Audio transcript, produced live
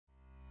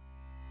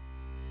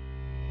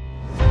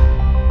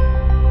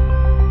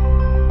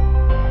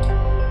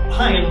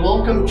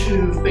Welcome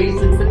to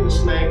Faith and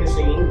Fitness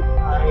Magazine.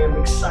 I am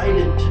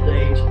excited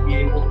today to be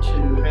able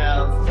to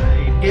have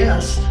a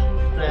guest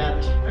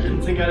that I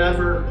didn't think I'd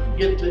ever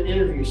get to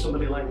interview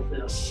somebody like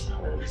this.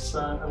 It's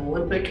an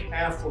Olympic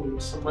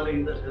athlete,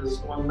 somebody that has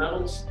won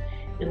medals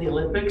in the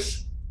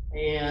Olympics.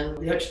 And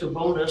the extra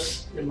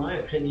bonus, in my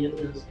opinion,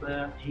 is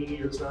that he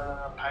is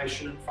a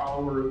passionate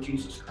follower of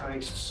Jesus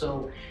Christ.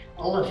 So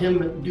I'll let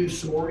him do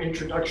some more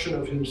introduction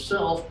of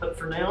himself. But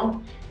for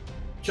now,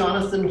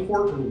 Jonathan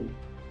Horton,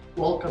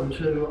 welcome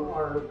to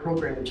our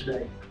program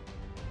today.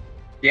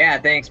 Yeah,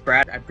 thanks,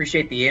 Brad. I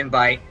appreciate the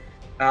invite.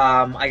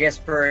 I guess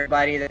for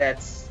everybody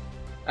that's,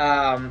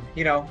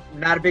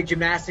 not a big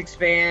gymnastics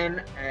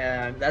fan,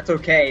 that's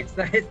okay.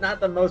 It's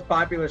not the most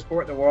popular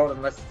sport in the world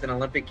unless it's an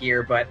Olympic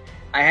year, but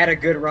I had a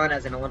good run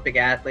as an Olympic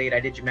athlete. I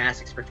did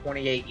gymnastics for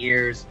 28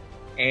 years,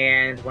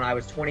 and when I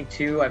was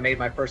 22, I made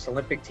my first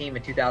Olympic team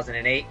in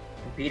 2008,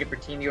 competed for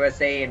Team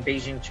USA in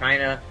Beijing,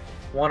 China,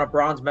 won a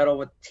bronze medal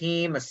with the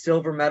team, a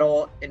silver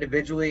medal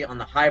individually on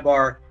the high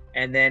bar.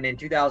 And then in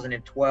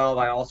 2012,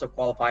 I also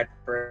qualified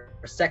for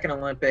a second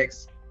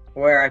Olympics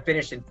where I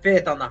finished in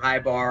 5th on the high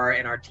bar,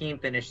 and our team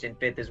finished in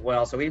 5th as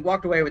well. So we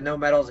walked away with no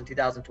medals in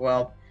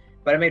 2012,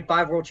 but I made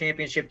 5 world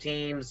championship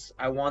teams.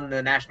 I won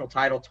the national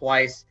title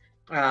twice,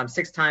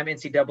 6-time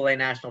NCAA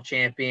national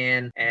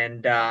champion.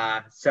 And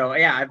so,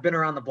 yeah, I've been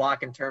around the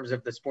block in terms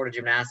of the sport of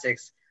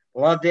gymnastics.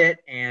 Loved it,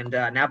 and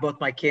now both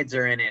my kids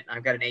are in it.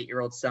 I've got an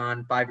 8-year-old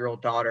son,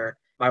 5-year-old daughter.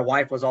 My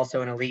wife was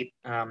also an elite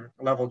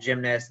level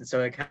gymnast, and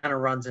so it kind of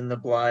runs in the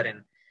blood.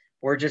 And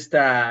we're just,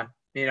 I'm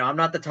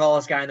not the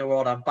tallest guy in the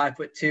world. I'm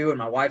 5'2", and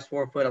my wife's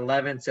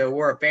 4'11", so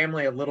we're a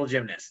family of little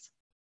gymnasts.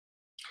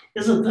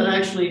 Isn't that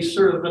actually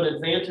sort of an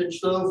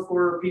advantage, though,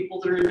 for people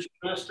that are in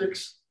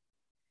gymnastics?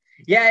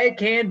 Yeah, it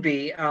can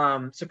be.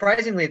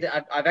 Surprisingly,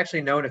 I've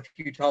actually known a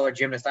few taller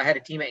gymnasts. I had a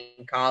teammate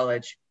in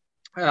college.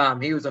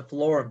 He was a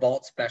floor and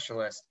vault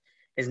specialist.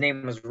 His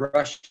name was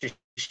Rush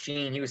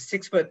Sheen. He was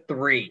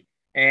 6'3",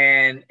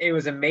 and it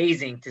was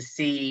amazing to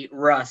see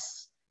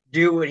Russ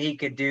do what he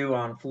could do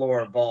on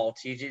floor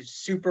vaults. He's just a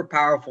super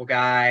powerful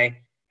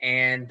guy,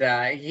 and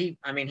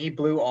he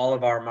blew all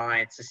of our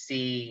minds to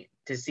see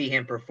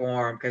him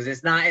perform, because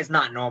it's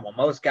not normal.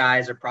 Most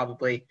guys are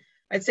probably,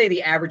 I'd say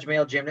the average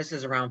male gymnast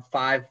is around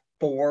 5'4",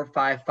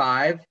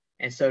 5'5",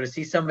 and so to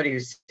see somebody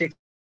who's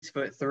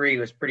 6'3"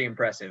 was pretty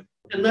impressive.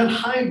 And that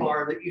high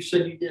bar that you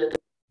said you did,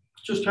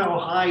 just how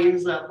high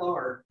is that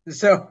bar?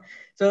 So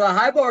the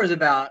high bar is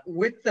about,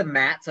 with the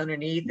mats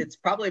underneath, it's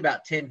probably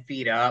about 10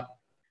 feet up.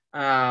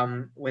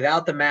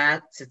 Without the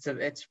mats,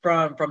 it's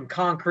from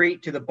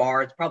concrete to the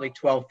bar, it's probably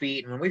 12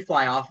 feet. And when we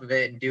fly off of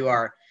it and do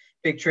our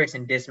big tricks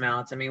and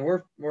dismounts, I mean,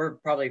 we're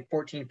probably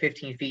 14,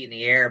 15 feet in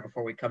the air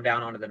before we come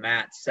down onto the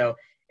mats. So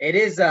it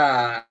is,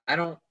 I'm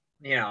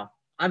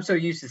so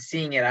used to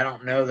seeing it, I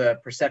don't know the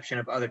perception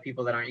of other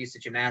people that aren't used to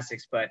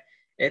gymnastics, but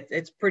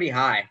it's pretty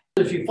high.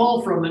 If you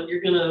fall from it,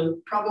 you're going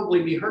to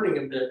probably be hurting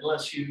a bit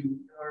unless you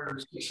are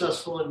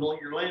successful in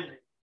your landing.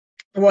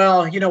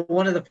 Well,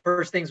 one of the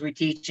first things we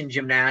teach in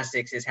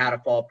gymnastics is how to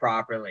fall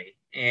properly.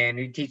 And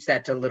we teach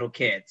that to little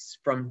kids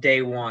from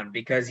day one,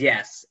 because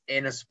yes,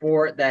 in a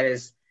sport that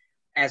is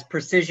as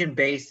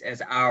precision-based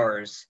as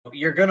ours,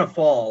 you're going to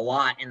fall a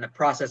lot in the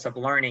process of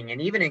learning,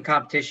 and even in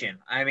competition.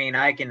 I mean,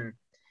 I can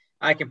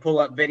pull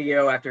up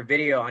video after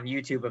video on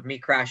YouTube of me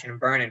crashing and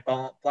burning,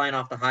 flying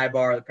off the high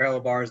bar, the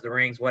parallel bars, the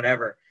rings,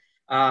 whatever.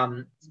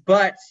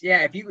 But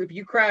yeah, if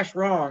you crash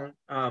wrong,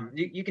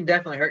 you can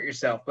definitely hurt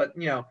yourself. But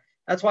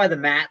that's why the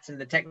mats and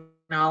the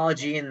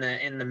technology and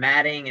the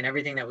matting and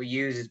everything that we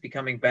use is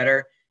becoming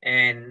better.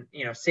 And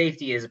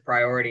safety is a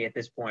priority at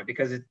this point,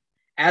 because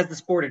as the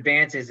sport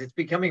advances, it's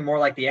becoming more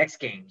like the X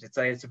Games. It's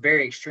a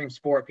very extreme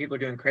sport. People are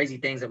doing crazy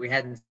things that we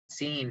hadn't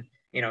seen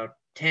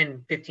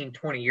 10, 15,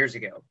 20 years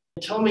ago.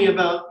 Tell me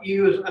about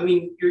you. I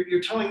mean,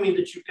 you're telling me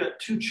that you've got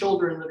 2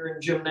 children that are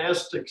in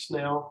gymnastics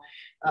now.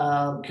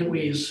 Can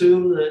we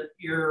assume that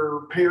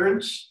your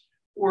parents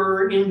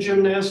were in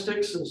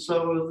gymnastics, and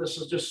so this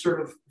is just sort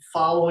of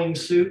following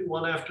suit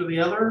one after the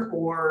other?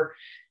 Or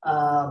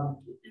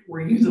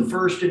were you the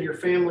first in your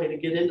family to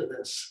get into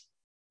this?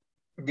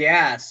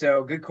 Yeah,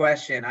 so good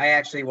question. I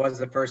actually was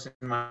the first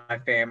in my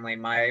family.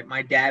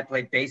 My dad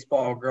played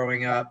baseball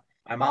growing up.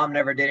 My mom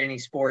never did any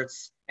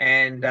sports.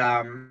 And,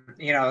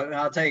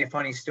 I'll tell you a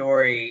funny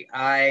story.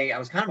 I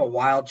was kind of a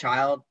wild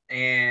child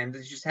and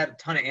just had a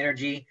ton of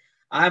energy.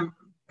 I'm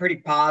pretty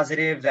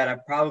positive that I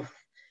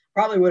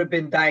probably would have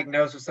been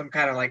diagnosed with some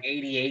kind of like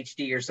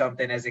ADHD or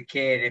something as a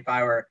kid if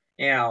I were,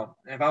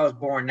 if I was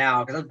born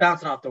now, because I was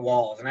bouncing off the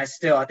walls. And I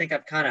think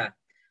I've kind of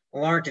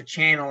learned to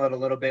channel it a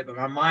little bit, but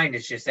my mind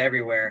is just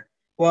everywhere.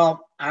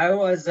 Well, I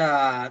was,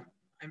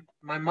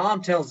 my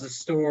mom tells the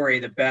story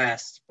the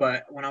best,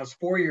 but when I was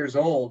 4 years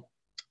old,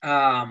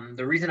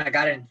 the reason I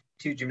got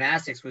into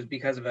gymnastics was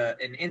because of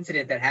an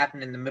incident that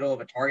happened in the middle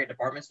of a Target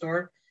department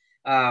store.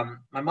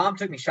 My mom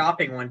took me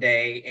shopping one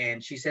day,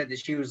 and she said that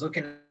she was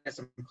looking at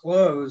some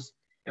clothes,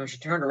 and when she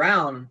turned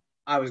around,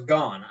 I was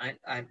gone.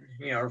 Her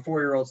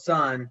 4-year-old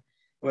son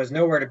was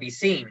nowhere to be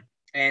seen.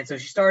 And so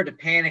she started to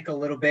panic a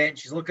little bit, and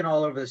she's looking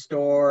all over the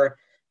store.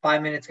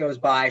 5 minutes goes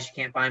by, she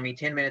can't find me.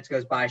 10 minutes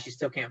goes by, she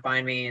still can't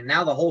find me. And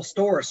now the whole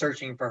store is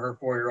searching for her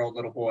 4-year-old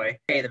little boy.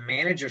 Hey, the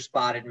manager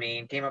spotted me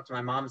and came up to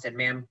my mom and said,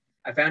 "Ma'am,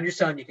 I found your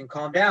son. You can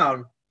calm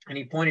down." And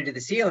he pointed to the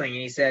ceiling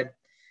and he said,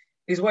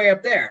 "He's way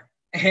up there."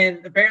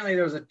 And apparently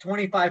there was a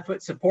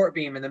 25-foot support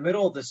beam in the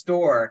middle of the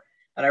store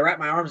that I wrapped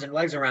my arms and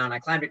legs around. I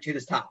climbed it to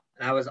the top,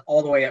 and I was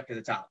all the way up to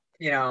the top.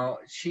 You know,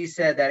 she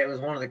said that it was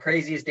one of the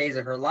craziest days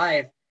of her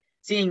life,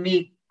 seeing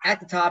me at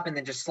the top and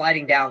then just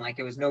sliding down like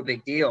it was no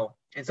big deal.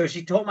 And so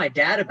she told my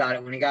dad about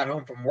it when he got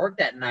home from work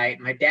that night.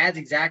 My dad's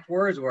exact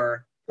words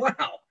were,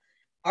 "Wow,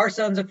 our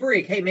son's a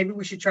freak. Hey, maybe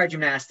we should try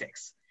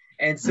gymnastics."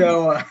 And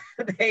so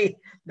they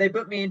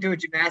put me into a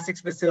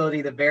gymnastics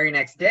facility the very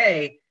next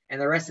day, and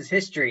the rest is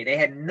history. They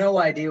had no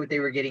idea what they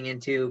were getting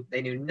into.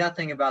 They knew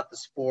nothing about the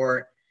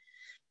sport.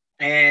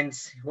 And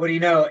what do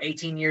you know,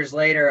 18 years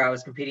later, I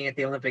was competing at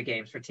the Olympic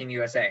Games for Team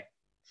USA.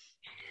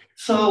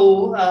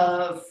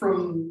 So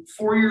from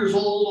 4 years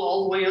old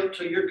all the way up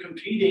to you're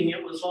competing,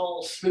 it was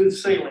all smooth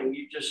sailing.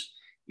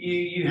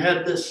 You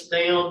had this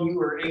down, you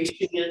were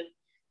acing it.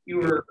 You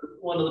were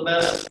one of the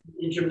best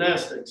in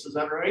gymnastics. Is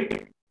that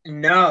right?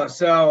 No.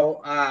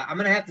 So I'm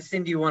going to have to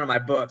send you one of my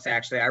books,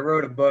 actually. I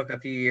wrote a book a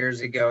few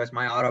years ago as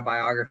my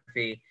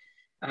autobiography.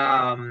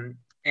 And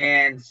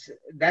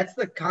that's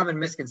the common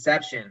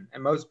misconception.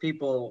 And most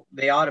people,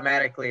 they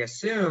automatically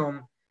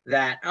assume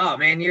that, "Oh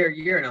man,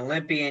 you're an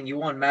Olympian, you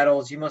won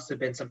medals, you must have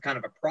been some kind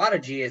of a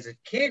prodigy as a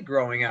kid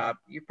growing up.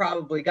 You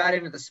probably got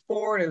into the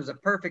sport, it was a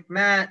perfect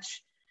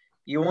match,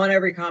 you won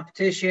every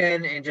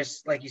competition, and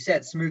just like you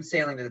said, smooth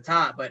sailing to the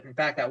top." But in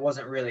fact,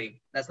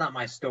 that's not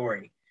my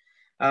story.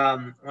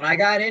 When I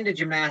got into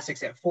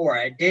gymnastics at 4,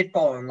 I did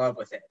fall in love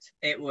with it.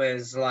 It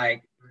was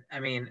like,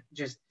 it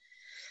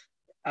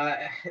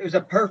was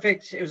a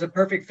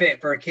perfect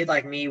fit for a kid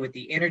like me with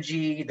the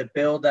energy, the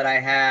build that I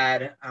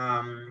had,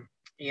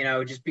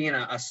 just being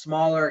a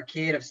smaller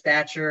kid of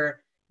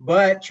stature.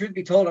 But truth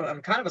be told,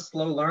 I'm kind of a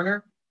slow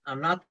learner.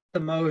 I'm not the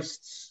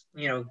most,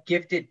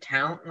 gifted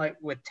talent,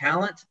 with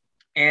talent.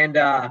 And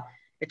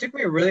it took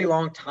me a really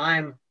long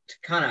time to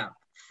kind of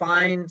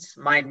find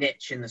my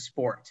niche in the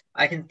sport.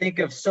 I can think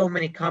of so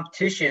many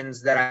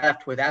competitions that I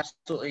left with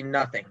absolutely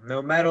nothing.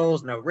 No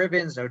medals, no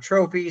ribbons, no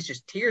trophies,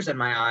 just tears in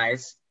my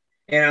eyes,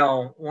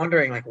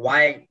 wondering like,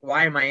 why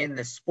am I in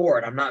this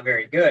sport? I'm not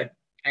very good.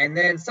 And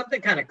then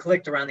something kind of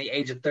clicked around the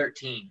age of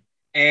 13.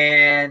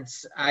 And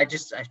I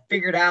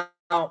figured out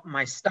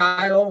my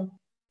style.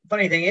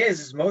 Funny thing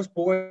is most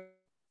boys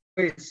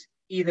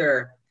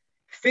either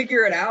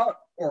figure it out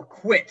or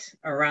quit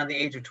around the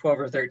age of 12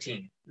 or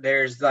 13.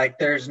 There's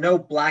no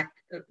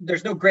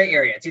gray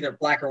area. It's either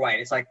black or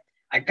white. It's like,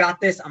 I got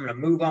this, I'm going to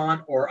move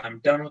on, or I'm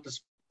done with the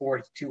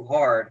sport. It's too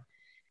hard.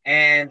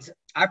 And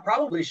I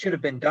probably should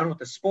have been done with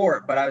the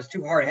sport, but I was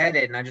too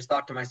hard-headed. And I just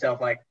thought to myself,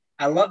 like,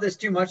 I love this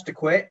too much to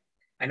quit.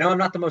 I know I'm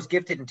not the most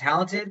gifted and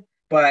talented,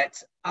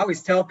 but I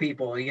always tell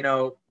people,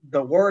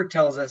 the word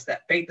tells us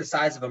that faith the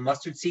size of a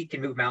mustard seed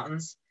can move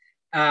mountains.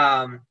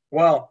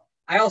 Well,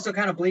 I also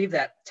kind of believe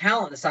that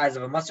talent the size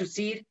of a mustard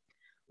seed,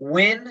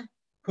 when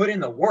put in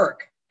the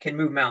work, can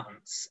move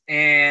mountains.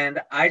 And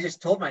I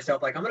just told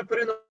myself, like, I'm going to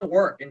put in the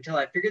work until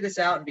I figure this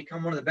out and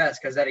become one of the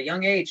best. Because at a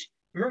young age,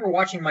 I remember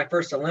watching my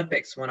first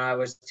Olympics when I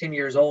was 10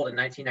 years old in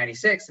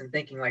 1996 and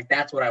thinking, like,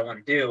 that's what I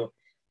want to do.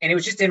 And it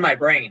was just in my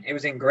brain. It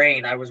was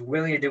ingrained. I was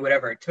willing to do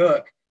whatever it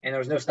took, and there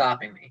was no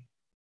stopping me.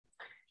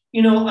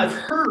 I've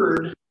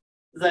heard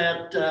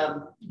that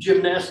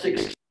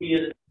gymnastics can be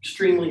an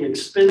extremely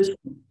expensive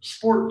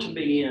sport to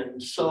be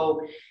in.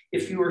 So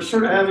if you were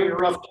sort of having a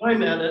rough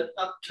time at it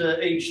up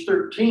to age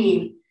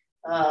 13,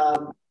 at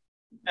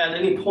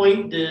any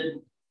point did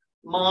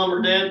mom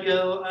or dad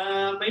go,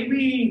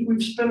 maybe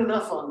we've spent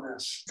enough on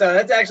this? So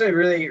that's actually a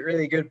really,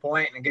 really good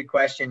point and a good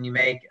question you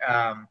make.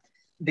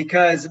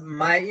 Because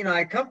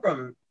I come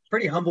from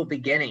pretty humble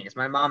beginnings.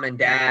 My mom and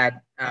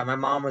dad, my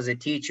mom was a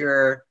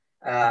teacher.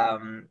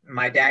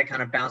 My dad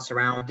kind of bounced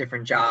around with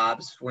different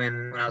jobs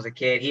when I was a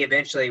kid. He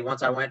eventually,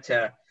 I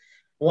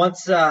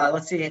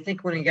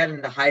think when he got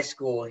into high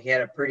school, he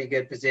had a pretty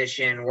good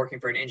position working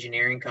for an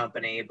engineering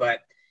company.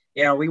 But,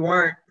 we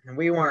weren't,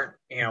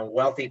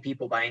 wealthy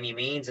people by any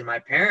means. And my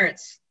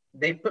parents,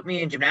 they put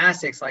me in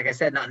gymnastics, like I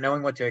said, not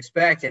knowing what to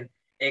expect. And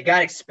it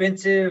got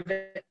expensive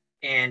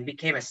and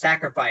became a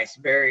sacrifice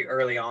very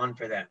early on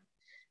for them.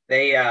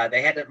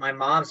 My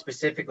mom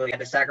specifically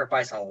had to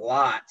sacrifice a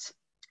lot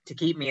to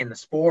keep me in the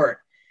sport.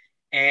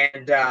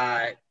 And,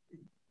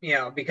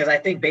 because I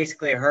think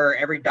basically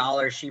every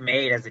dollar she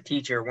made as a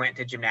teacher went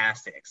to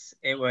gymnastics.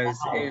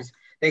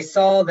 They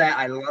saw that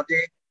I loved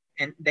it,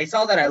 and they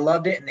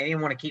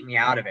didn't want to keep me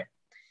out of it.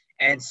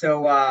 And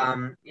so,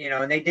 and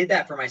they did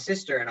that for my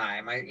sister and I.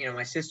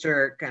 My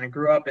sister kind of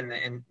grew up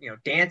in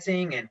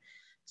dancing. And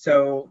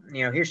so,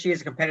 here she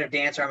is, a competitive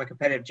dancer. I'm a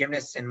competitive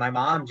gymnast. And my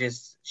mom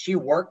she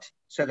worked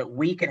so that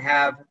we could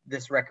have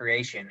this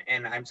recreation.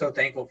 And I'm so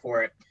thankful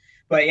for it.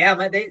 But yeah,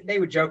 they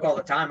would joke all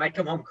the time. I'd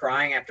come home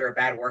crying after a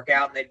bad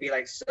workout, and they'd be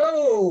like,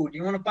 "So, do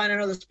you want to find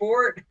another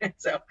sport?" And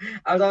so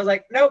I was always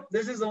like, "Nope,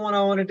 this is the one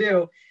I want to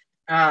do."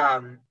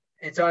 And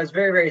so I was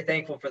very, very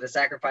thankful for the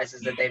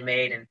sacrifices that they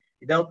made, and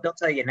they'll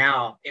tell you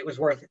now it was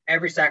worth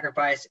every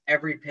sacrifice,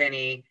 every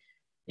penny.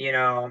 You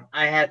know,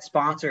 I had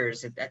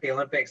sponsors at the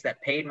Olympics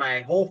that paid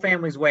my whole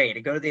family's way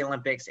to go to the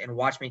Olympics and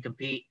watch me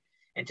compete,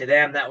 and to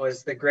them that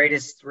was the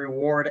greatest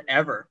reward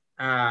ever.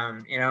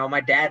 You know,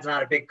 my dad's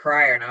not a big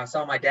crier, and I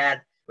saw my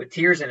dad with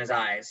tears in his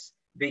eyes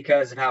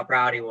because of how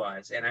proud he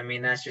was. And I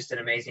mean, that's just an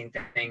amazing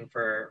thing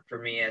for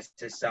me as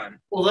his son.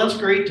 Well, that's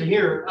great to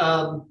hear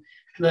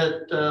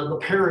that the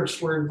parents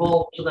were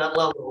involved to that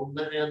level.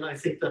 And I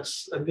think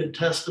that's a good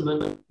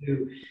testament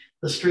to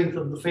the strength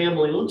of the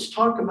family. Let's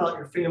talk about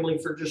your family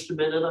for just a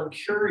minute. I'm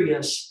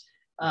curious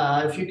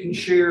if you can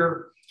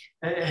share,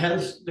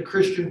 has the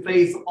Christian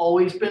faith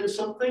always been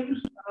something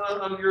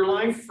of your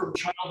life from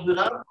childhood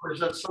up, or is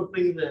that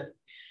something that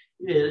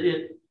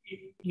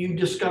you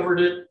discovered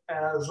it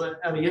as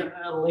at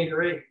a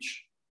later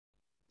age?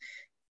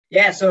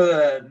 Yeah,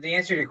 so the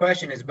answer to your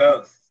question is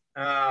both.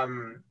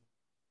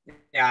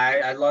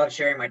 Yeah, I love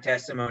sharing my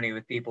testimony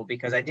with people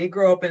because I did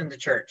grow up in the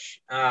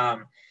church.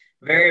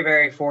 Very,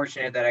 very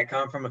fortunate that I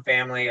come from a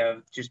family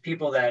of just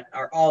people that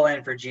are all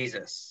in for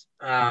Jesus.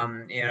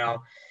 You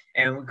know,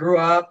 and we grew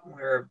up,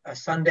 we're a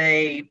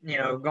Sunday, you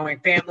know, going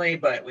family,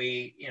 but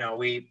we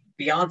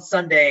beyond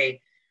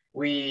Sunday,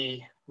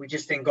 we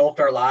just engulfed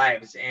our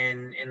lives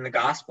in the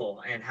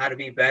gospel and how to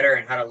be better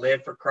and how to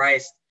live for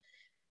Christ.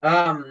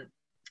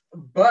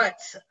 But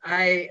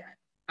I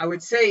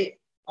would say,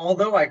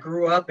 although I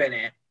grew up in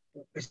it,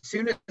 as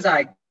soon as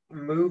I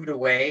moved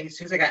away, as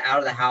soon as I got out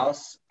of the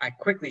house, I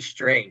quickly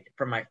strayed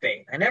from my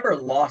faith. I never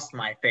lost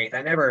my faith.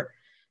 I never,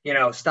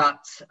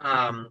 stopped,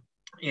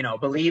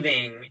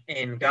 believing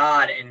in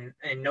God and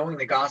knowing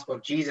the gospel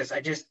of Jesus.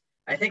 I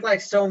think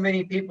like so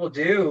many people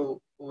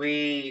do,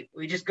 we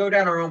just go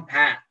down our own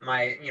path.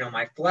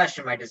 My flesh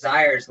and my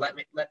desires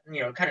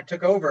kind of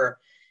took over.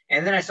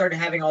 And then I started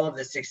having all of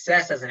the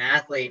success as an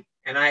athlete.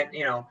 And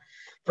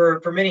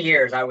for many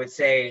years, I would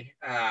say,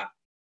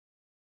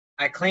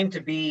 I claimed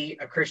to be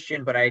a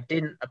Christian, but I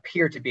didn't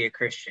appear to be a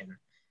Christian.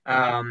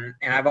 And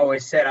I've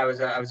always said I was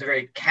a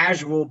very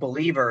casual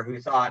believer who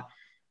thought,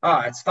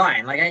 oh, it's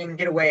fine. Like I can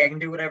get away. I can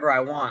do whatever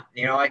I want.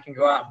 I can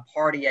go out and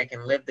party. I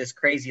can live this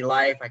crazy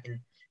life. I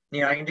can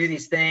do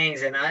these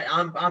things, and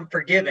I'm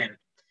forgiven,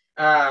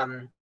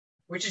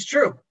 which is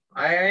true.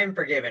 I am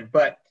forgiven.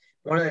 But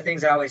one of the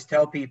things I always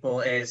tell people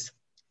is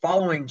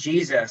following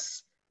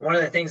Jesus. One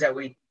of the things that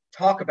we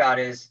talk about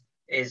is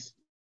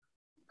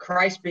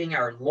Christ being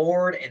our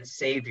Lord and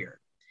Savior.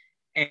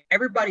 And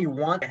everybody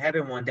wants to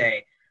heaven one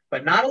day,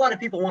 but not a lot of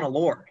people want a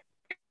Lord.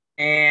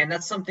 And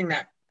that's something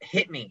that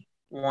hit me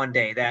one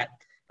day that,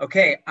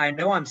 okay, I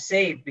know I'm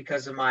saved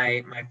because of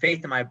my faith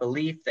and my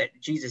belief that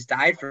Jesus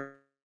died for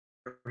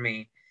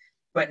me,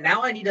 but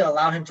now I need to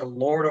allow him to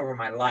lord over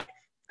my life.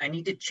 I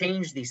need to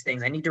change these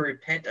things. I need to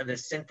repent of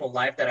this sinful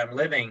life that I'm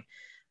living.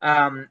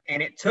 And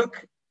it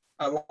took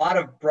a lot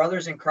of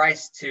brothers in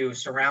Christ to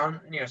surround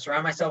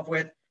myself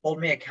with, hold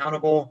me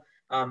accountable.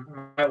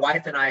 My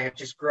wife and I have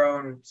just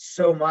grown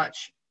so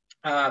much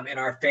in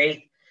our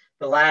faith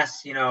the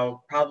last,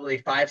 probably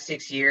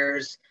 5-6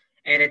 years.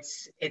 And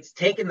it's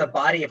taken the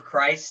body of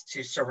Christ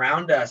to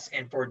surround us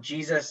and for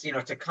Jesus,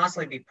 to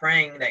constantly be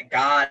praying that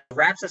God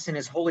wraps us in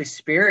his Holy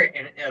Spirit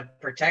and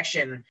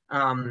protection.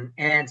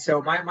 And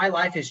so my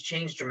life has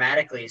changed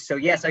dramatically. So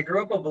yes, I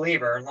grew up a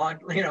believer,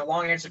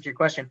 long answer to your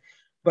question,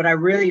 but I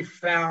really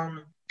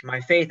found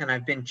my faith and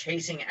I've been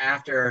chasing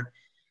after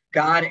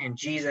God and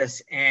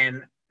Jesus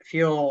and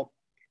feel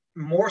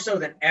more so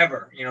than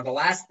ever. The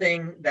last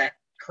thing that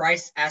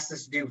Christ asked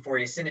us to do before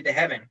he ascended to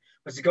heaven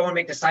was to go and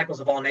make disciples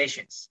of all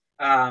nations,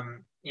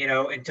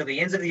 until the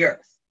ends of the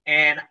earth.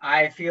 And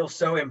I feel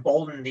so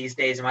emboldened these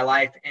days in my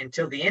life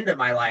until the end of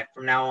my life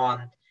from now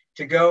on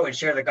to go and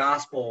share the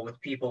gospel with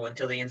people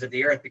until the ends of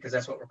the earth, because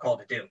that's what we're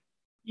called to do.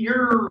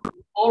 You're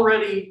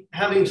already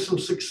having some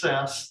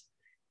success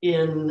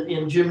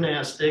in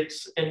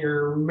gymnastics and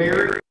you're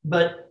married,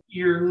 but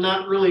you're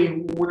not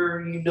really where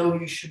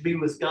you should be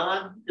with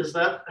God. Is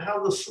that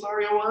how the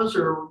scenario was,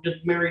 or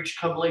did marriage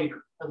come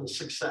later and the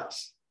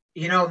success?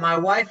 My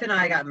wife and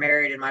I got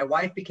married, and my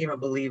wife became a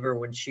believer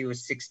when she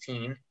was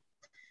 16.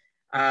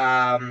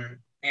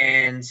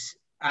 And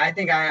I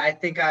think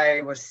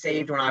I was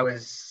saved when I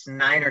was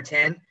 9 or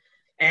 10.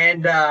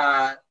 And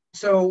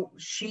so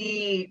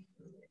she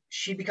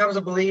becomes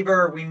a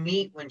believer. We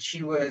meet when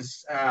she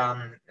was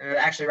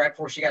actually right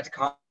before she got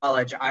to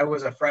college. I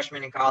was a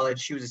freshman in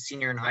college. She was a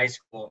senior in high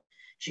school.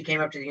 She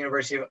came up to the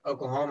University of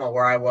Oklahoma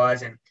where I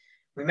was, and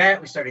we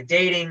met, we started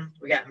dating.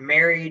 We got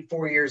married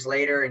 4 years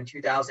later in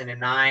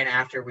 2009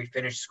 after we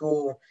finished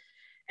school.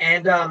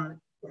 And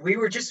we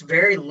were just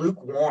very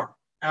lukewarm.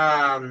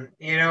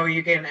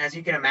 You can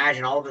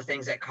imagine all the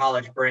things that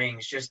college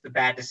brings, just the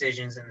bad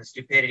decisions and the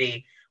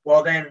stupidity.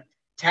 Well, then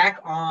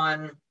tack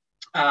on,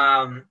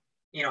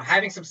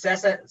 having some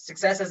success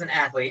as an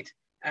athlete,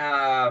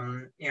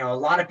 you know, a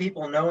lot of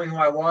people knowing who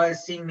I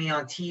was, seeing me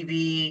on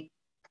TV.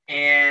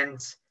 And,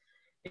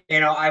 you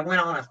know, I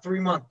went on a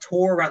 3-month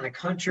tour around the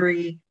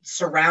country,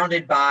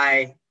 surrounded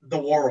by the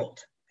world,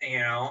 you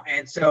know.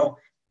 And so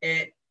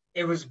it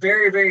was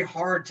very, very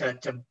hard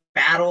to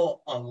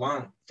battle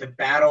alone, to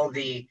battle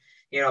the,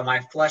 you know, my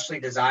fleshly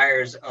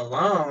desires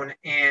alone.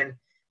 And,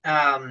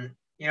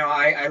 you know,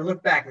 I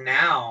look back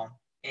now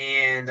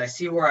and I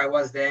see where I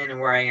was then and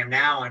where I am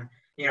now. And,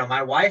 you know,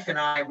 my wife and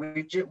I,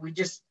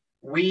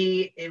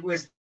 it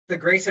was the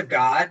grace of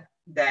God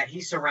that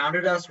he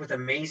surrounded us with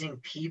amazing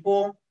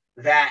people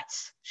that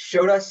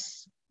showed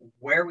us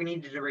where we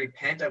needed to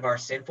repent of our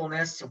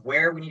sinfulness,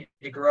 where we needed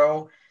to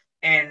grow,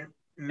 and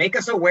make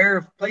us aware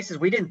of places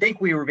we didn't think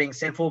we were being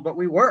sinful, but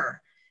we were.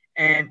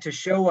 And to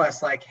show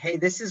us like, hey,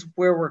 this is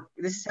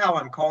how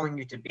I'm calling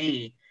you to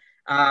be.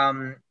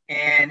 And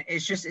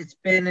it's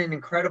been an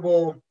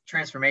incredible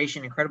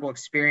transformation, incredible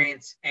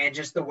experience. And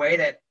just the way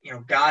that, you know,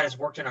 God has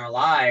worked in our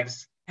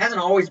lives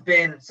hasn't always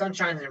been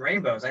sunshines and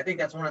rainbows. I think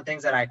that's one of the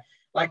things that I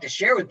like to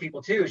share with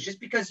people too, is just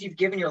because you've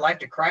given your life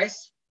to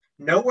Christ,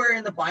 nowhere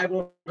in the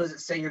Bible does it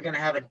say you're going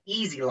to have an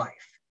easy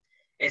life.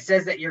 It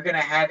says that you're going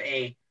to have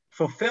a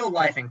fulfilled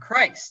life in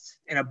Christ,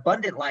 an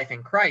abundant life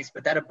in Christ.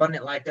 But that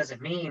abundant life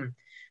doesn't mean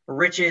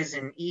riches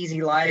and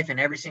easy life and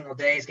every single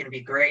day is going to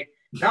be great.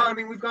 No, I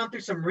mean, we've gone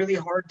through some really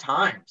hard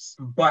times,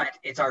 but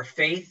it's our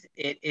faith.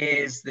 It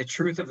is the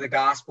truth of the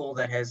gospel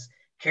that has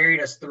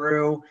carried us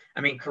through.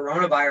 I mean,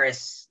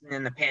 coronavirus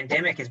and the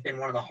pandemic has been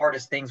one of the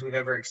hardest things we've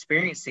ever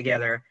experienced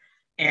together.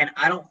 And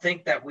I don't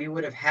think that we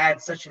would have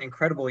had such an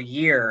incredible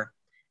year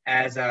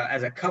as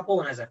a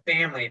couple and as a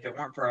family if it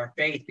weren't for our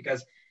faith,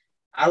 because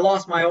I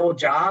lost my old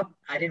job.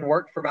 I didn't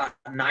work for about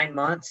 9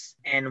 months,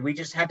 and we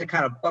just had to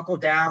kind of buckle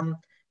down,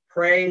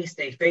 pray,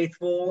 stay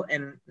faithful.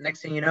 And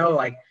next thing you know,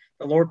 like,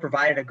 the Lord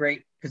provided a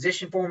great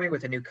position for me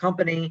with a new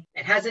company.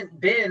 It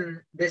hasn't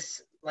been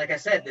this, like I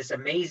said, this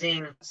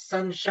amazing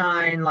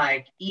sunshine,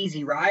 like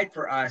easy ride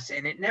for us.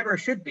 And it never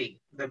should be.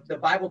 The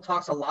Bible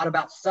talks a lot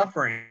about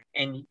suffering,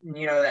 and,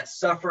 you know, that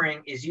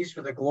suffering is used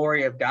for the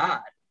glory of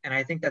God. And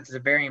I think that's a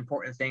very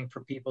important thing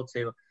for people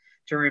to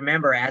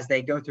remember as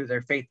they go through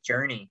their faith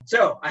journey.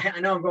 So I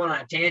know I'm going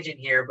on a tangent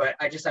here, but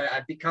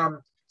I've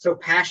become so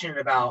passionate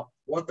about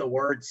what the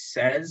word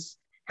says,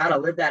 how to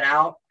live that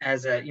out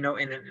as a, you know,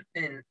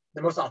 in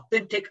the most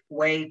authentic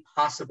way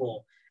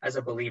possible as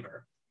a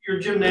believer. Your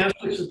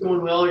gymnastics is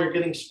going well, you're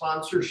getting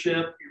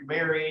sponsorship, you're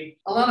married.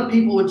 A lot of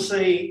people would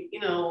say, you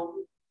know,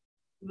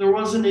 there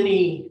wasn't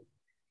any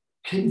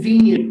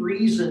convenient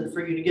reason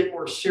for you to get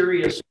more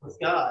serious with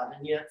God.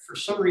 And yet for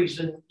some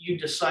reason you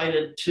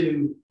decided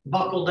to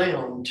buckle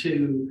down,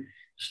 to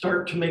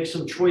start to make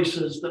some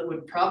choices that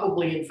would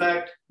probably, in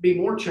fact, be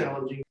more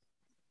challenging.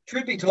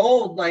 Truth be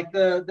told, like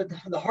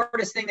the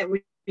hardest thing that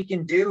we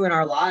can do in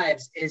our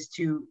lives is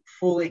to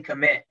fully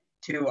commit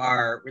to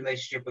our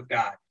relationship with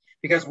God.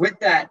 Because with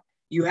that,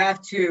 you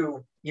have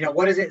to, you know,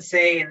 what does it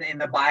say in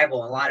the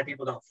Bible? A lot of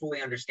people don't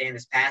fully understand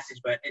this passage,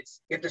 but you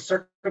have to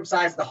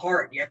circumcise the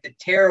heart. You have to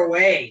tear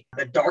away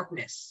the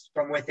darkness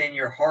from within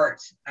your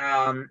heart.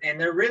 And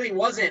there really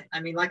wasn't, I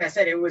mean, like I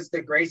said, it was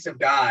the grace of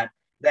God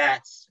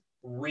that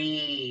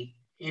we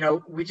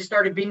just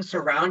started being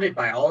surrounded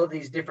by all of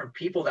these different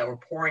people that were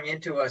pouring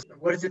into us.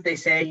 What is it they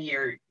say?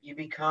 You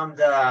become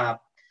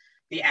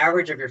the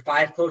average of your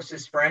 5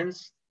 closest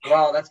friends.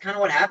 Well, that's kind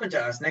of what happened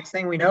to us. Next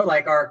thing we know,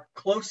 like, our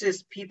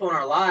closest people in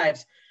our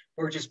lives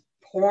were just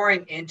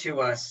pouring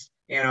into us,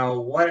 you know,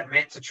 what it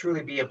meant to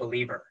truly be a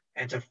believer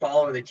and to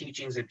follow the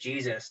teachings of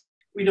Jesus.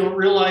 We don't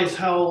realize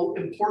how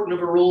important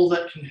of a role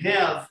that can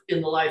have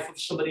in the life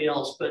of somebody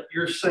else. But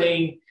you're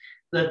saying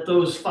that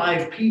those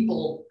 5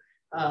 people,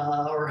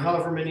 or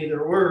however many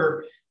there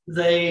were,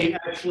 they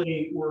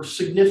actually were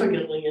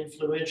significantly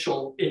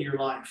influential in your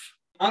life.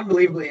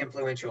 Unbelievably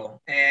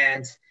influential.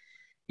 And,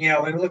 you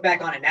know, when we look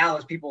back on it now,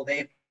 those people,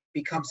 they've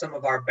become some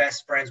of our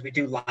best friends. We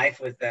do life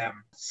with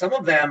them. Some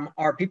of them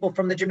are people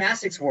from the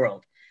gymnastics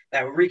world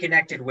that we're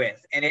reconnected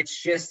with. And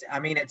it's just, I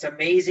mean, it's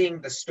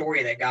amazing the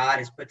story that God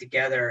has put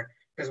together,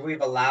 because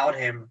we've allowed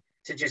him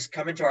to just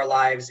come into our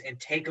lives and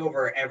take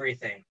over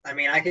everything. I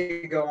mean, I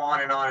could go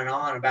on and on and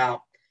on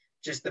about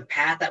just the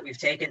path that we've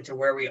taken to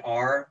where we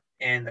are,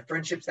 and the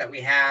friendships that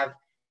we have,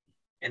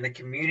 and the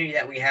community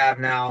that we have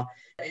now.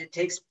 It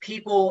takes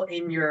people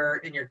in your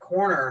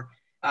corner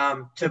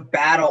to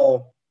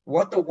battle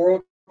what the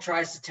world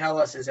tries to tell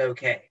us is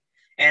okay.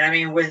 And I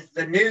mean, with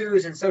the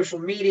news and social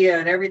media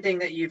and everything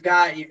that you've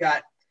got,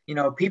 you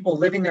know, people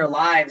living their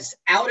lives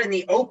out in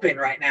the open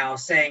right now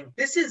saying,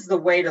 this is the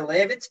way to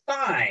live. It's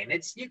fine.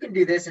 You can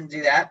do this and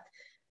do that.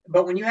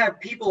 But when you have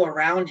people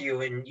around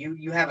you and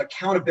you have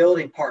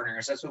accountability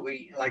partners, that's what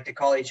we like to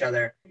call each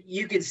other,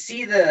 you can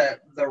see the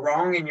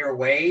wrong in your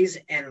ways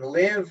and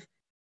live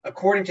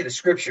according to the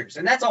scriptures.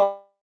 And that's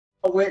all,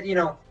 you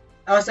know,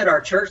 us at our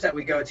church that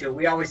we go to,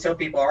 we always tell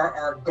people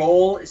our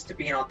goal is to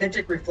be an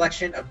authentic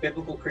reflection of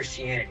biblical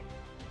Christianity.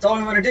 That's all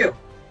we want to do.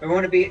 We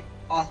want to be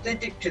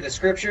authentic to the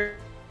scriptures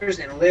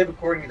and live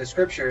according to the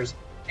scriptures.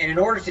 And in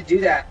order to do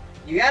that,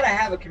 you got to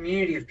have a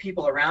community of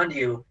people around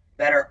you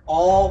that are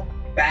all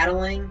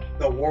battling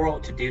the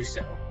world to do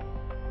so.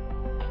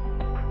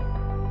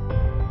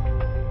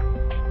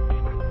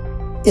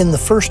 In the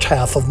first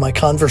half of my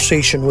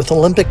conversation with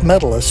Olympic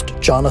medalist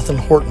Jonathan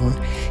Horton,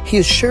 he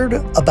has shared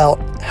about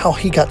how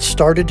he got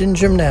started in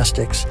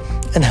gymnastics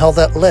and how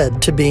that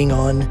led to being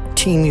on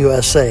Team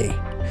USA.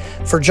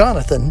 For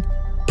Jonathan,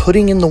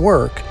 putting in the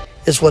work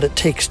is what it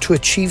takes to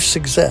achieve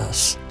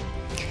success.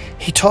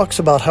 He talks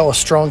about how a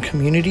strong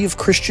community of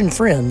Christian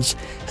friends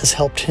has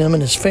helped him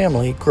and his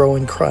family grow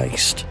in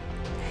Christ.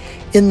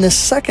 In this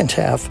second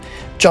half,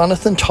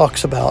 Jonathan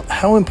talks about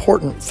how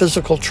important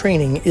physical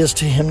training is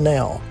to him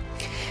now.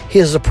 He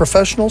is a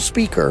professional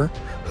speaker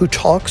who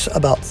talks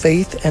about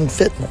faith and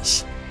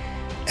fitness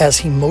as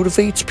he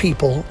motivates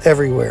people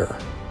everywhere.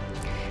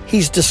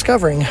 He's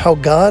discovering how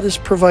God is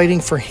providing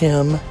for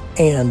him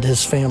and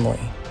his family.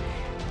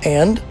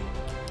 And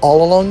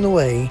all along the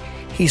way,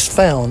 he's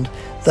found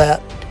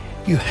that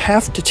you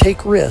have to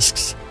take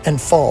risks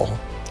and fall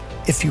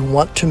if you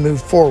want to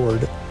move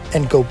forward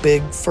and go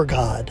big for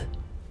God.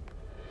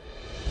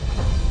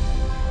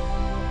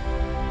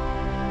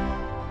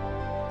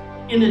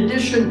 In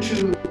addition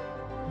to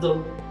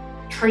the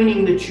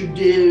training that you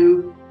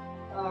do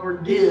or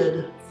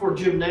did for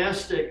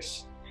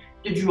gymnastics,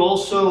 did you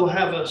also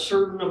have a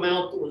certain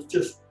amount that was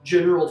just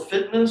general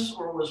fitness,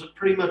 or was it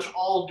pretty much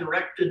all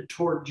directed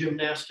toward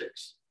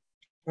gymnastics?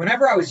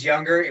 Whenever I was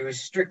younger, it was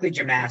strictly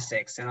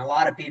gymnastics. And a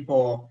lot of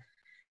people,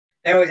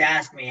 they always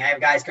ask me, I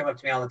have guys come up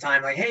to me all the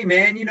time like, hey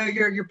man, you know,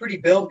 you're a pretty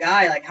built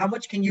guy. Like, how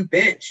much can you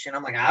bench? And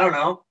I'm like, I don't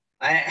know.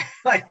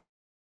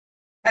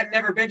 I've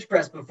never bench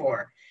pressed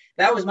before.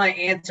 That was my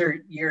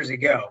answer years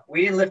ago.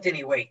 We didn't lift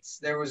any weights.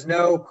 There was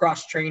no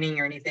cross training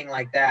or anything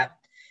like that.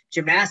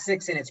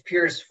 Gymnastics in its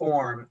purest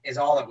form is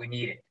all that we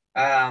needed.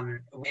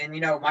 And, you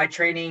know, my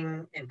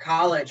training in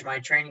college, my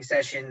training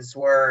sessions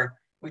were,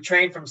 we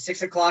trained from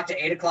 6 o'clock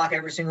to 8 o'clock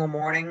every single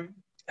morning.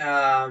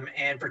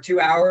 And for 2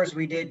 hours,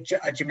 we did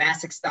a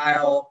gymnastic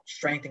style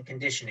strength and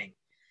conditioning.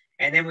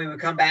 And then we would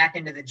come back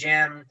into the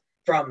gym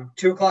from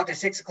 2 o'clock to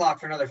 6 o'clock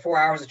for another 4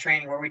 hours of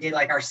training where we did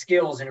like our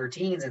skills and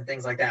routines and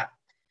things like that.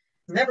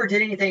 Never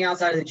did anything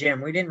outside of the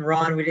gym. We didn't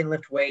run. We didn't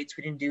lift weights.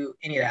 We didn't do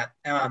any of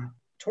that.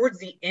 Towards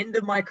the end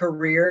of my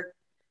career,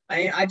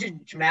 I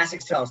did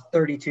gymnastics till I was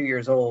 32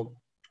 years old,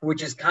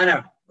 which is kind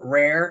of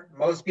rare.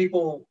 Most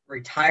people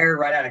retire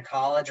right out of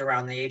college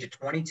around the age of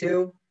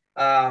 22.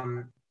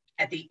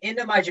 At the end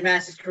of my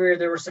gymnastics career,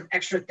 there were some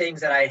extra things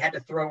that I had to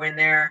throw in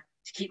there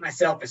to keep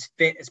myself as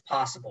fit as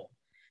possible.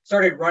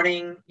 Started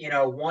running,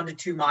 1 to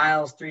 2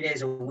 miles, 3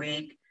 days a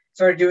week.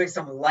 Started doing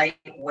some light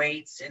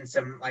weights and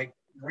some like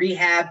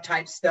rehab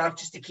type stuff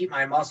just to keep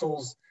my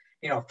muscles,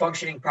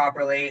 functioning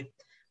properly.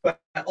 But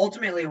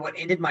ultimately what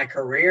ended my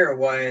career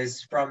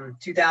was from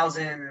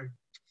 2011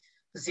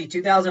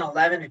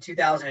 to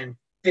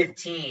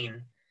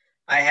 2015.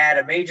 I had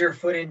a major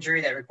foot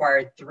injury that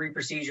required 3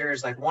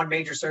 procedures, like 1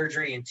 major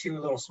surgery and 2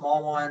 little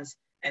small ones.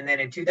 And then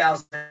in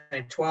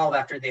 2012,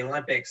 after the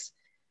Olympics,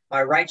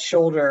 my right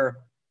shoulder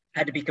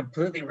had to be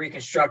completely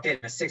reconstructed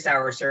in a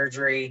 6-hour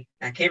surgery.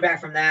 I came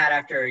back from that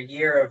after a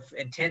year of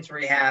intense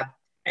rehab.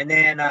 And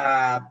then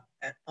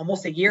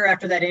almost a year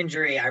after that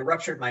injury, I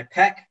ruptured my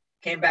pec,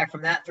 came back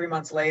from that 3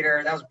 months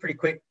later. That was a pretty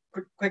quick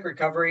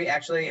recovery,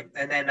 actually.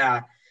 And then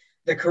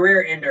the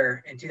career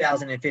ender in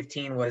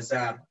 2015 was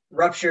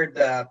ruptured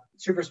the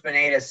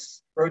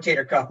supraspinatus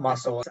rotator cuff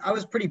muscle. I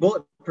was pretty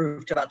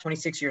bulletproof to about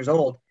 26 years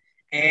old.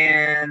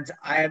 And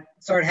I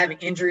started having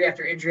injury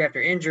after injury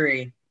after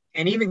injury,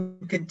 and even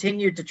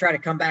continued to try to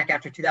come back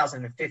after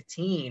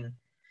 2015.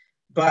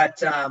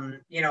 But,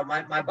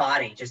 my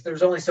body, just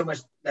there's only so much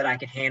that I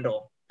could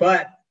handle.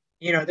 But,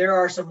 there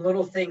are some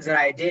little things that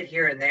I did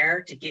here and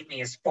there to get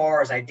me as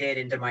far as I did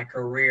into my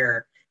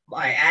career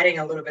by adding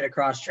a little bit of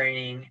cross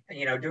training,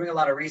 doing a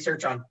lot of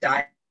research on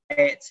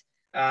diet,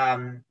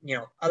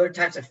 other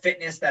types of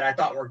fitness that I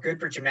thought were good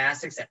for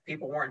gymnastics that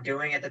people weren't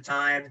doing at the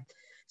time.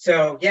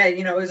 So, yeah,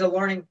 it was a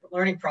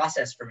learning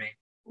process for me.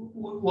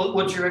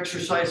 What's your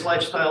exercise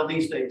lifestyle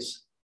these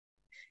days?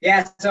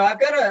 Yeah, so I've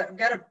got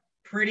a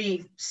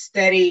pretty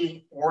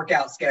steady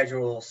workout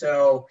schedule.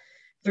 So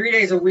 3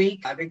 days a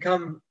week. I've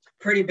become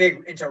pretty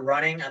big into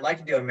running. I'd like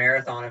to do a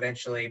marathon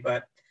eventually,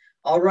 but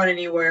I'll run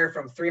anywhere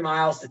from 3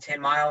 miles to 10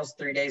 miles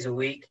 3 days a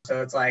week.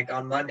 So it's like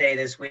on Monday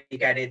this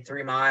week, I did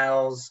 3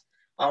 miles.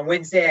 On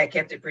Wednesday, I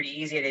kept it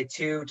pretty easy. I did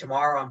 2.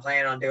 Tomorrow, I'm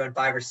planning on doing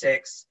 5 or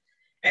 6.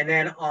 And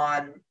then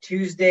on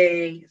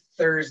Tuesday,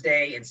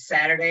 Thursday, and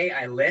Saturday,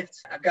 I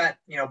lift. I've got,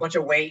 a bunch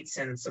of weights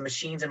and some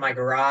machines in my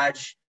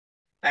garage.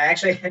 I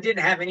didn't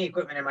have any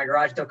equipment in my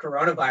garage until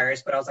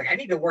coronavirus, but I was like, I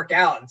need to work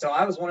out. And so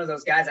I was one of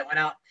those guys that went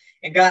out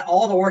and got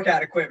all the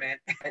workout equipment.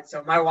 And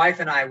so my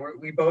wife and I,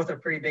 we both are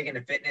pretty big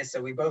into fitness.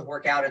 So we both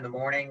work out in the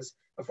mornings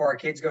before our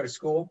kids go to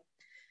school.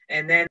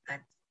 And then I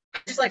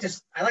like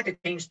to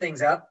change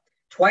things up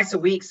twice a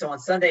week. So on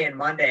Sunday and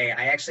Monday,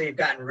 I actually have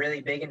gotten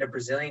really big into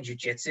Brazilian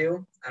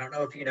Jiu-Jitsu. I don't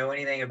know if you know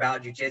anything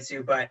about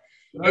Jiu-Jitsu, but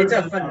it's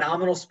a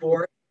phenomenal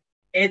sport.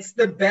 It's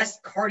the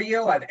best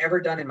cardio I've ever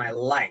done in my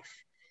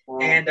life.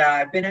 And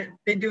I've been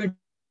doing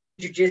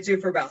jiu-jitsu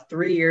for about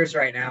 3 years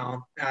right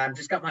now.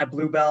 Just got my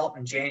blue belt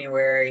in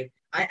January.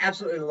 I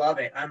absolutely love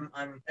it.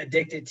 I'm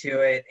addicted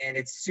to it, and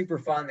it's super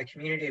fun. The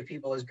community of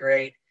people is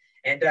great,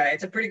 and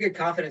it's a pretty good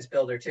confidence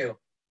builder too.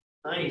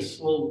 Nice.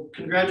 Well,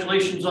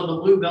 congratulations on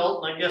the blue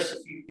belt. And I guess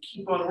if you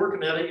keep on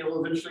working at it,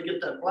 you'll eventually get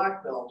that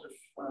black belt.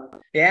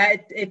 Yeah,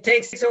 it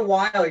takes a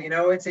while. You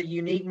know, it's a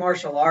unique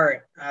martial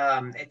art.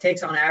 It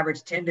takes on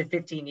average 10 to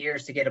 15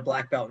 years to get a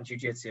black belt in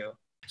jiu-jitsu.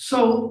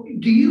 So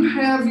do you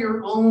have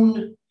your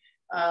own,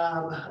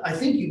 I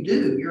think you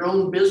do, your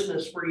own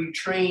business where you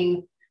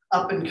train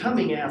up and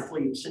coming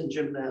athletes in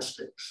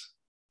gymnastics?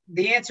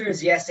 The answer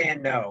is yes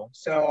and no.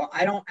 So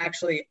I don't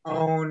actually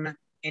own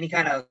any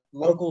kind of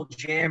local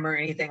gym or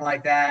anything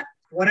like that.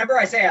 Whenever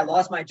I say I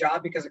lost my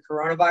job because of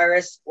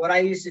coronavirus, what I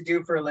used to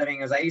do for a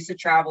living is I used to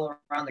travel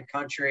around the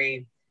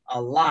country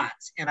a lot,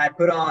 and I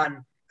put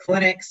on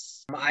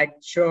clinics. I'd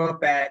show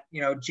up at,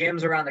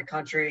 gyms around the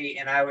country,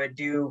 and I would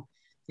do,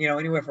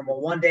 anywhere from a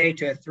 1-day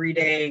to a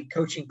 3-day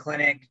coaching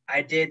clinic.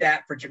 I did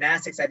that for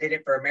gymnastics. I did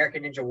it for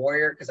American Ninja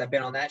Warrior because I've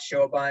been on that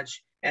show a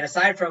bunch. And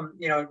aside from,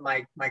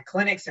 my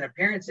clinics and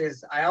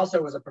appearances, I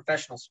also was a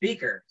professional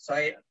speaker.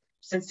 So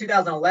since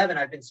 2011,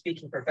 I've been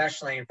speaking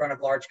professionally in front of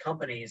large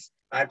companies.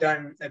 I've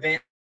done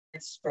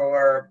events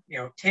for,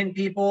 10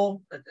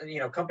 people,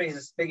 companies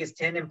as big as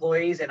 10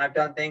 employees. And I've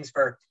done things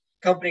for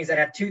companies that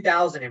have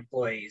 2,000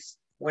 employees.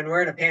 When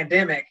we're in a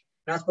pandemic,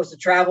 you're not supposed to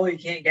travel. You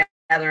can't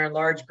gather in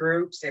large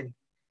groups. And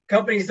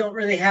companies don't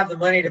really have the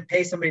money to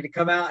pay somebody to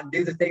come out and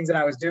do the things that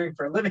I was doing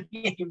for a living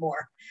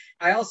anymore.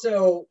 I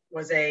also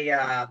was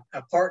a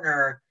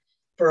partner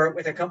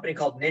with a company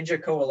called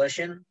Ninja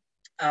Coalition.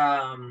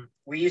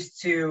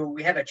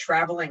 We have a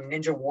traveling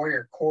Ninja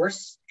Warrior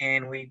course,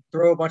 and we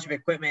throw a bunch of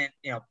equipment,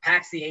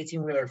 packs the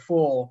 18-wheeler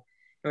full,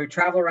 and we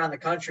travel around the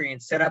country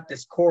and set up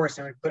this course,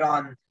 and we put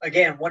on,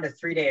 again, 1 to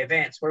 3 day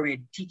events where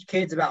we teach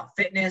kids about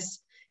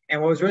fitness.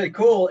 And what was really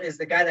cool is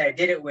the guy that I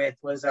did it with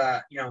was,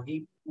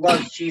 he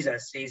loves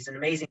Jesus. He's an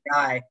amazing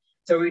guy.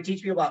 So we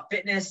teach people about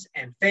fitness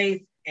and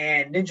faith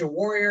and Ninja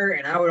Warrior,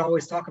 and I would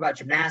always talk about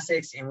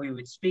gymnastics, and we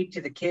would speak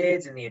to the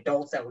kids and the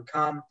adults that would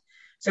come.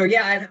 So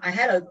yeah, I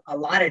had a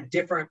lot of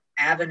different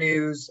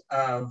avenues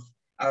of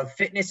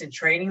fitness and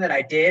training that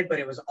I did, but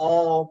it was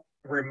all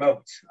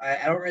remote.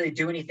 I don't really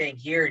do anything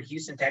here in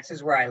Houston,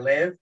 Texas, where I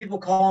live. People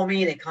call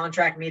me, they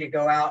contract me to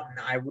go out, and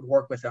I would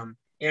work with them.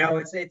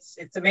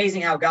 It's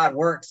amazing how God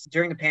works.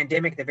 During the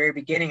pandemic, at the very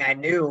beginning, I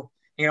knew,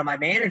 my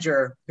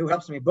manager who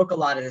helps me book a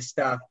lot of this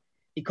stuff,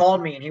 he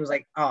called me and he was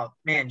like, "Oh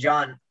man,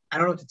 John, I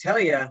don't know what to tell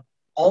you.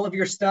 All of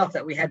your stuff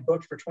that we had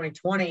booked for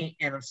 2020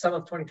 and some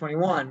of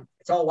 2021,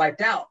 it's all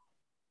wiped out.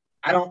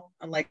 I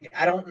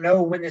don't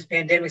know when this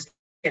pandemic's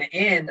going to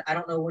end. I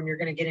don't know when you're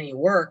going to get any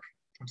work.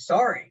 I'm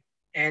sorry."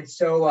 And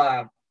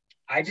so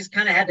I just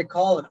kind of had to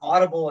call an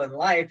audible in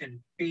life and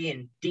be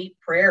in deep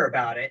prayer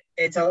about it.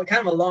 It's kind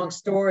of a long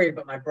story,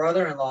 but my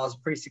brother-in-law is a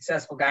pretty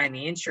successful guy in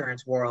the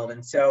insurance world.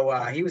 And so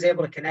he was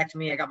able to connect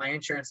me. I got my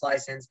insurance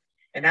license,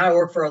 and now I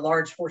work for a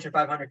large Fortune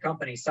 500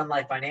 company, Sun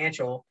Life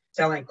Financial,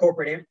 selling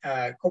corporate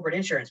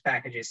insurance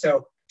packages.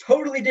 So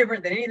totally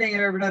different than anything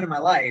I've ever done in my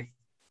life.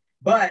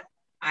 But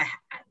I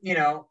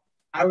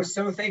was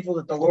so thankful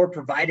that the Lord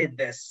provided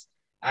this.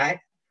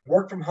 I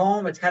work from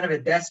home. It's kind of a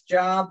desk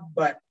job,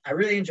 but I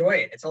really enjoy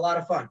it. It's a lot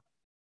of fun.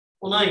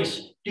 Well,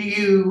 nice. Do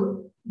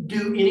you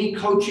do any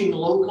coaching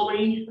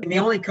locally? And the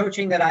only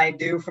coaching that I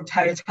do from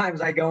time to time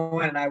is I go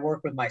in and I work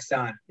with my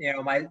son.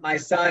 My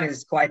son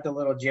is quite the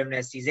little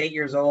gymnast. He's 8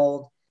 years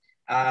old.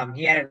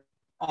 He had an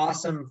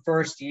awesome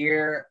first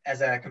year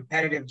as a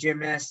competitive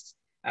gymnast,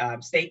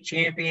 state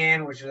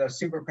champion, which I was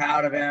super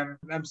proud of him.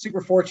 I'm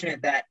super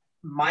fortunate that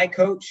my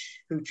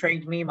coach who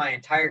trained me my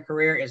entire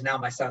career is now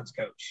my son's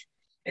coach.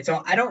 And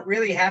so I don't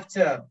really have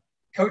to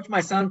coach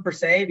my son per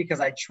se, because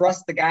I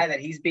trust the guy that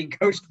he's being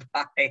coached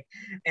by.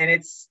 And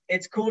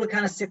it's cool to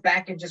kind of sit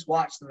back and just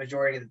watch the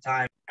majority of the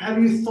time. Have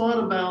you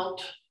thought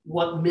about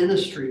what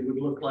ministry would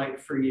look like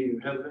for you?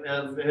 Have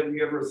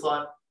you ever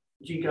thought,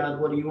 gee, God,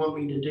 what do you want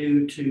me to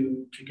do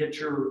to get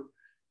your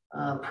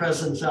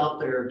presence out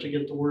there, to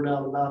get the word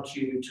out about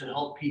you, to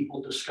help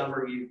people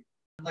discover you?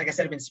 Like I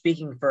said, I've been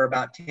speaking for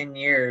about 10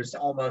 years,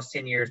 almost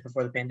 10 years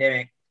before the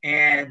pandemic.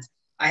 And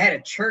I had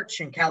a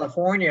church in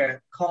California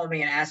call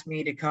me and ask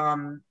me to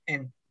come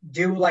and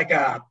do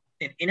an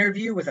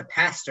interview with a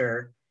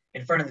pastor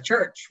in front of the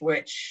church,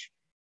 which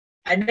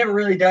I'd never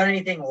really done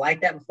anything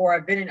like that before.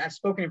 I've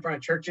spoken in front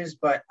of churches,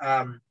 but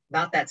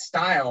not that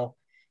style.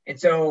 And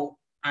so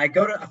I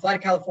fly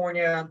to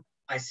California.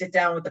 I sit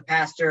down with the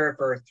pastor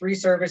for 3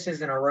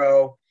 services in a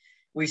row.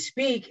 We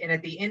speak. And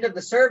at the end of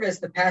the service,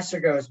 the pastor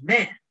goes,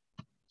 "Man,"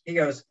 he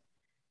goes,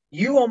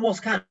 "you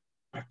almost kind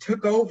of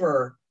took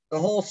over the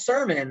whole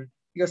sermon."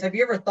 He goes, "Have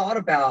you ever thought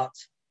about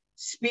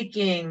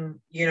speaking,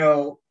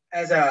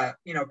 as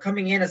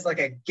coming in as like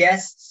a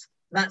guest,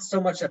 not so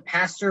much a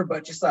pastor,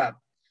 but just a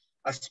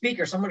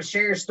speaker, someone to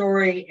share your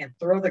story and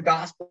throw the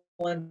gospel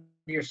into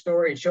your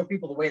story and show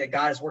people the way that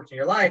God has worked in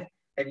your life?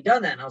 Have you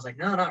done that?" And I was like,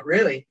 "No, not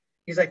really."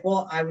 He's like,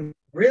 "Well, I would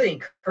really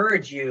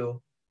encourage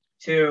you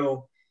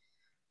to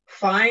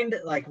find,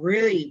 like,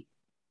 really,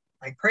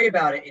 like, pray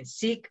about it and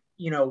seek,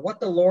 what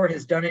the Lord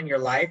has done in your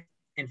life,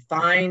 and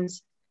find,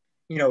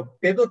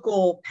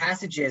 biblical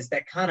passages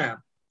that kind of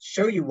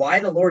show you why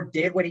the Lord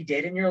did what he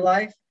did in your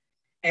life,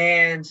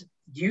 and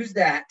use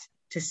that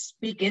to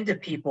speak into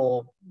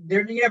people.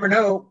 You never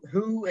know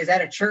who is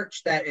at a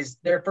church that is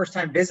their first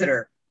time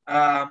visitor,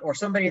 or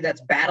somebody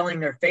that's battling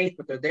their faith,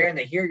 but they're there and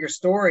they hear your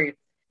story.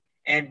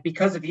 And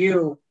because of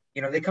you,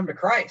 they come to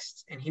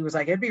Christ. And he was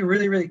like, it'd be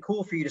really, really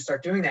cool for you to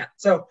start doing that.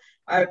 So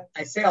I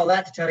say all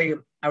that to tell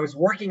you, I was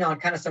working on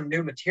kind of some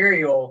new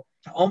material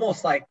to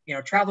almost like,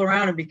 travel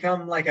around and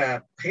become like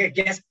a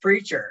guest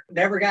preacher.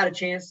 Never got a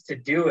chance to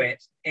do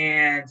it.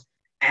 And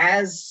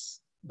as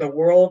the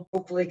world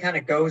hopefully kind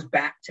of goes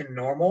back to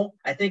normal,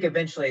 I think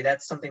eventually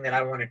that's something that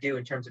I want to do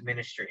in terms of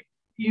ministry.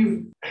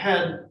 You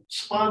had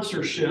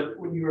sponsorship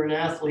when you were an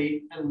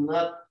athlete, and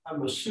that,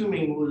 I'm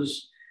assuming,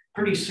 was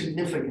pretty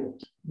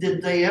significant.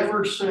 Did they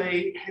ever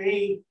say,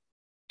 hey,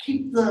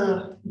 keep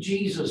the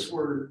Jesus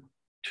word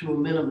to a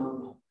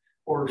minimum,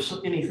 or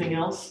anything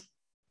else?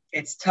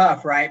 It's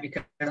tough, right?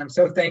 Because I'm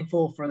so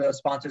thankful for those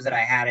sponsors that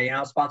I had. I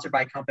was sponsored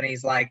by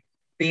companies like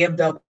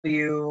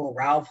BMW,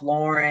 Ralph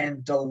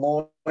Lauren,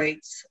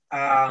 Deloitte,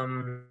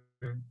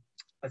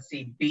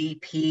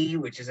 BP,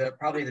 which is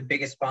probably the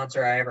biggest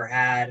sponsor I ever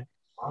had.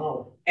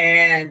 Oh.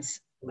 And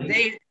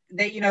they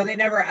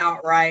never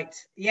outright,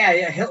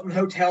 Hilton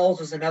Hotels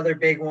was another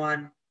big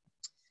one.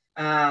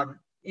 None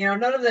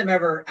of them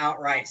ever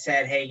outright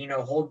said, hey,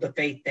 hold the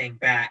faith thing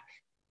back.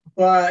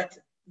 But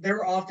there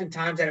were often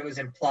times that it was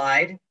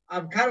implied.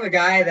 I'm kind of a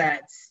guy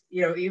that's,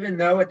 even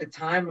though at the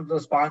time of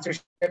those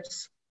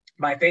sponsorships,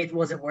 my faith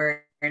wasn't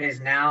where it is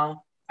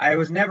now, I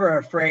was never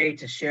afraid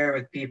to share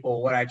with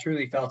people what I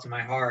truly felt in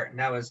my heart. And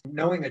that was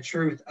knowing the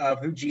truth of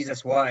who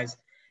Jesus was.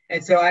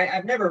 And so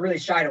I've never really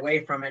shied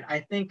away from it. I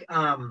think,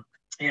 I'm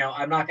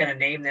not going to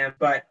name them,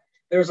 but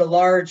there was a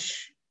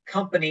large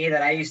company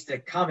that I used to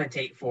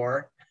commentate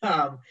for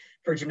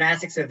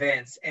gymnastics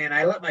events. And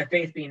I let my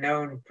faith be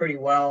known pretty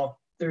well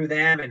through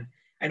them. And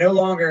I no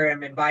longer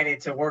am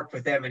invited to work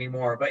with them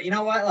anymore. But you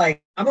know what?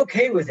 Like, I'm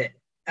okay with it.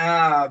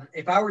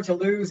 If I were to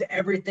lose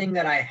everything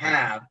that I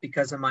have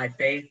because of my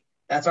faith,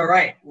 that's all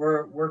right.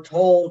 We're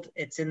told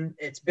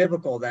it's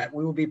biblical that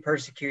we will be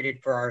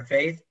persecuted for our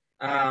faith.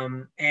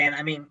 And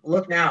I mean,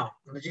 look now.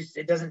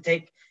 It doesn't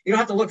take. You don't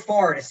have to look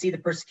far to see the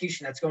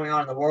persecution that's going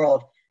on in the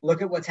world.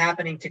 Look at what's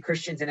happening to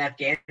Christians in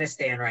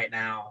Afghanistan right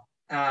now.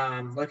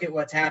 Look at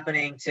what's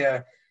happening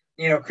to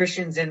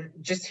Christians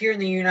just here in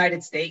the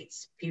United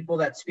States. People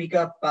that speak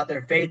up about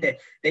their faith, that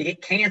they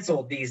get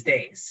canceled these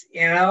days.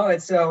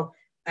 And so.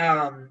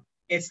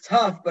 It's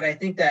tough, but I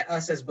think that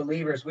us as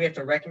believers, we have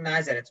to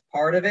recognize that it's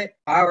part of it.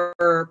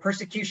 Our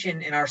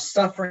persecution and our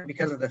suffering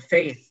because of the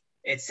faith,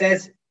 it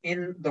says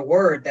in the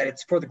word that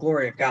it's for the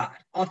glory of God.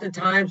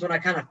 Oftentimes when I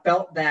kind of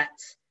felt that,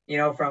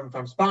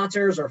 from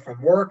sponsors or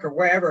from work or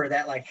wherever,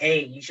 that like,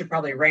 hey, you should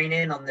probably rein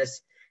in on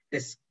this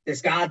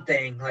God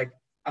thing. Like,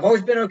 I've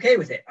always been okay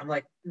with it. I'm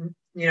like,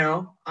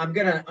 I'm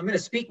gonna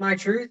speak my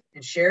truth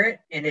and share it.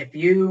 And if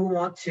you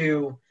want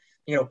to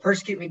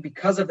persecute me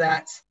because of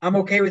that, I'm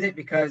okay with it,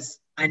 because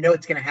I know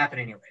it's going to happen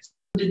anyways.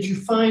 Did you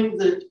find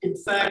that, in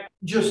fact,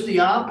 just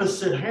the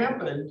opposite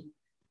happened,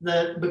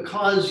 that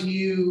because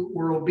you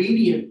were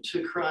obedient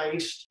to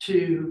Christ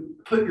to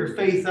put your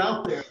faith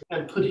out there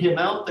and put him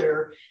out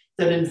there,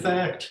 that in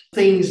fact,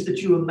 things that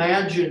you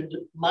imagined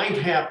might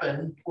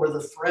happen, or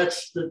the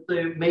threats that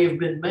they may have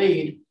been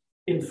made,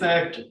 in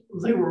fact,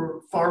 they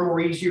were far more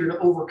easier to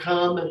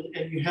overcome,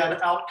 and you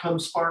had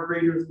outcomes far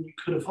greater than you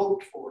could have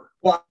hoped for?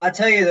 Well, I'll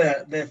tell you,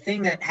 the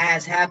thing that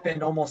has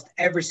happened almost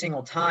every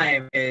single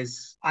time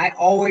is I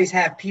always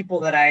have people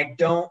that I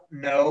don't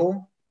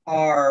know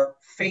are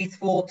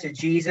faithful to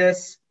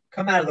Jesus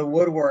come out of the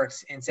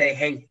woodworks and say,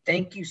 hey,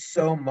 thank you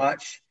so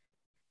much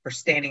for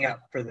standing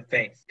up for the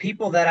faith.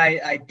 People that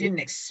I didn't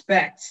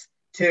expect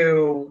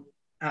to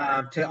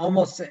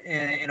almost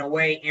in a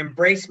way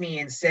embrace me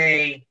and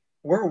say,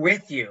 we're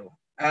with you.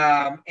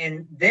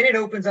 And then it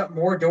opens up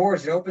more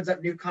doors. It opens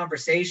up new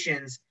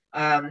conversations.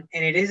 And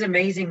it is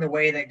amazing the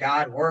way that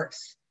God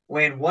works.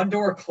 When one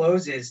door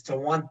closes to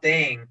one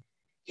thing,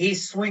 he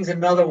swings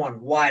another one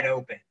wide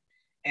open.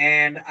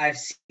 And I've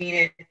seen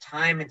it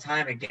time and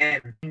time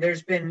again.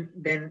 There's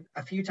been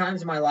a few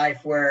times in my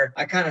life where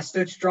I kind of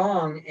stood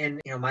strong in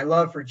my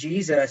love for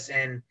Jesus,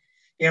 and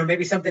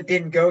maybe something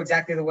didn't go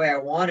exactly the way I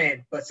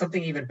wanted, but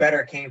something even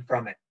better came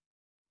from it.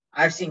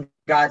 I've seen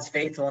God's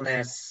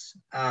faithfulness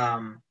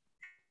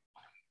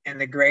in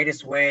the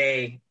greatest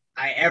way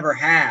I ever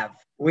have.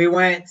 We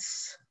went,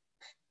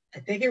 I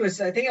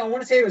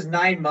want to say it was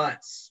 9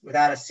 months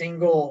without a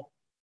single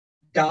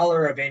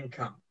dollar of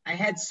income. I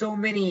had so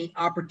many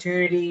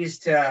opportunities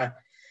to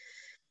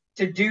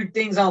do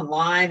things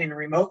online and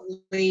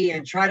remotely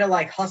and try to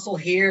like hustle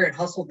here and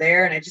hustle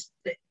there. And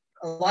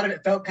a lot of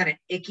it felt kind of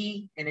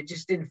icky, and it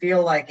just didn't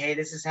feel like, hey,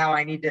 this is how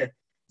this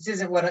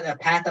isn't a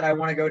path that I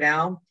want to go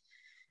down.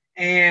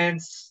 And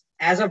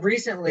as of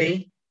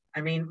recently,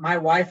 I mean, my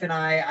wife and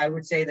I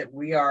would say that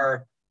we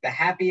are the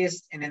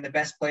happiest and in the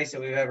best place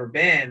that we've ever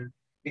been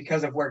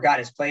because of where God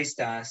has placed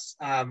us.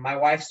 My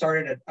wife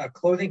started a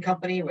clothing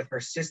company with her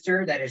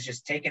sister that has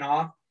just taken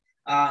off.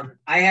 I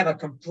have a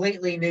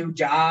completely new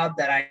job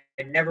that I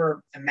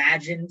never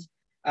imagined,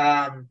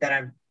 that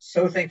I'm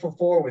so thankful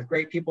for, with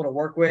great people to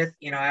work with.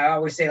 You know, I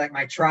always say, like,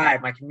 my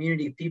tribe, my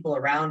community of people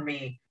around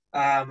me,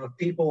 of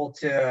people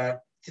to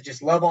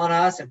just love on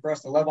us and for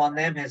us to love on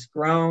them has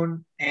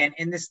grown. And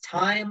in this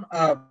time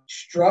of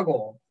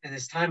struggle, in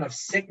this time of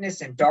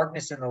sickness and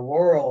darkness in the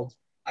world,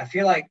 I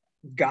feel like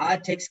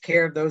God takes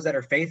care of those that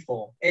are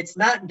faithful. It's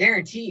not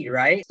guaranteed,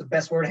 right? It's the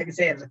best word I can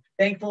say. I'm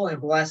thankful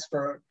and blessed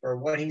for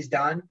what he's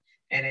done.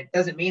 And it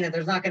doesn't mean that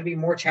there's not going to be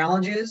more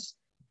challenges,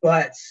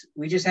 but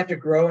we just have to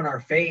grow in our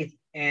faith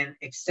and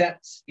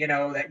accept, you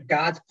know, that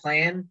God's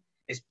plan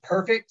is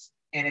perfect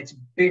and it's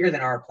bigger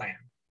than our plan.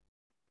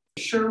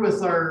 Share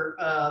with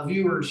our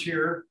viewers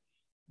here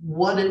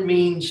what it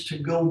means to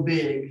go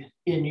big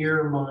in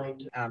your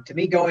mind. To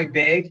me, going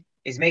big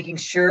is making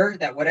sure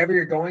that whatever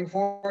you're going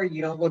for,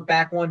 you don't look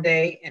back one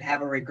day and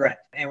have a regret.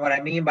 And what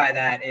I mean by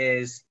that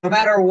is, no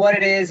matter what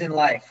it is in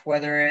life,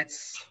 whether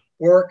it's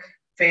work,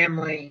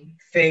 family,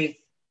 faith,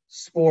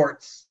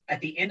 sports, at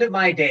the end of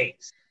my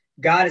days,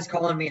 God is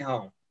calling me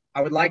home.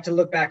 I would like to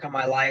look back on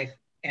my life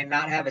and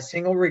not have a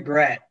single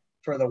regret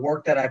for the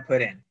work that I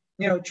put in.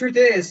 You know, truth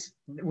is,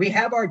 we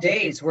have our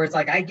days where it's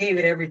like, I gave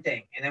it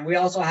everything. And then we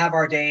also have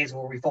our days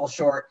where we fall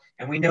short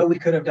and we know we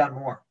could have done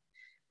more.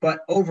 But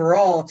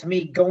overall, to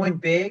me, going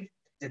big,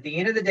 at the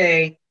end of the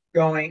day,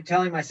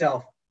 telling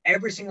myself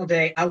every single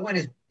day, I went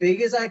as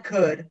big as I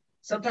could.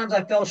 Sometimes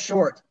I fell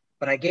short,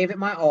 but I gave it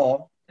my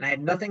all and I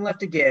had nothing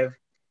left to give.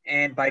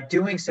 And by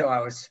doing so,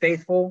 I was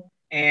faithful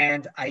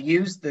and I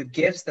used the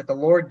gifts that the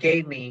Lord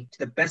gave me to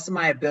the best of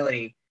my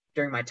ability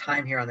during my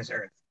time here on this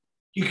earth.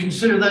 Do you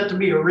consider that to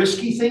be a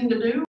risky thing to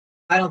do?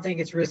 I don't think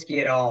it's risky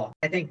at all.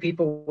 I think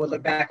people would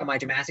look back on my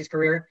gymnastics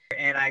career,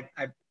 and I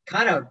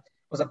kind of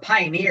was a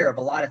pioneer of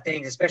a lot of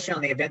things, especially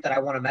on the event that I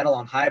won a medal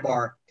on high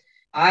bar.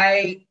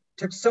 I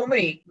took so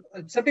many,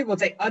 some people would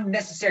say,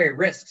 unnecessary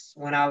risks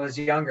when I was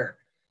younger.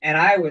 And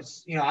I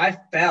was, you know, I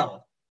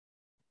fell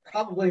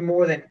probably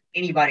more than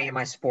anybody in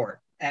my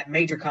sport at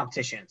major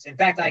competitions. In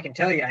fact, I can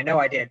tell you, I know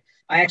I did.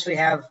 I actually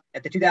have,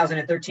 at the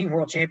 2013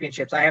 World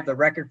Championships, I have the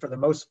record for the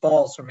most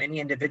falls from any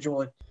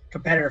individual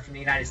competitor from the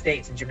United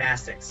States in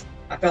gymnastics.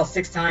 I fell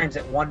 6 times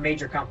at one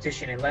major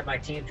competition and led my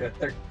team to a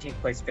 13th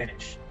place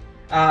finish.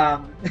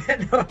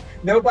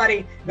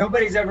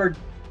 Nobody's ever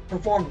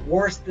performed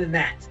worse than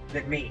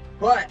me.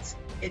 But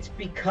it's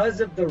because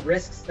of the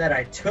risks that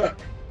I took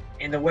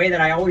and the way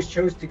that I always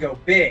chose to go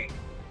big,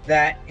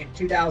 that in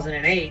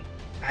 2008,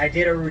 I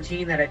did a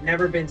routine that had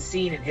never been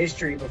seen in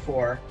history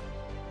before,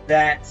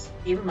 that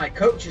even my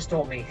coach just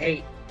told me,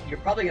 hey, you're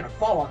probably going to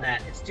fall on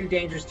that. It's too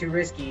dangerous, too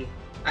risky.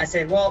 I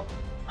said, well,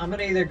 I'm going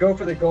to either go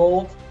for the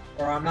gold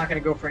or I'm not going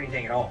to go for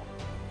anything at all.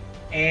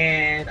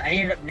 And I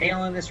ended up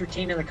nailing this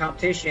routine in the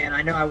competition.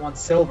 I know I won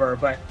silver,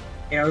 but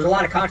you know, there's a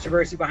lot of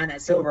controversy behind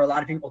that silver. A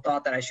lot of people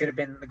thought that I should have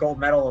been the gold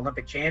medal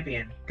Olympic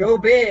champion. Go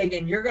big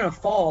and you're going to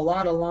fall a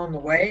lot along the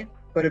way,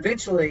 but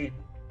eventually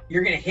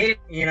you're going to hit,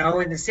 you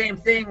know. And the same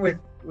thing with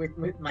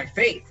my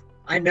faith.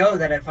 I know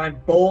that if I'm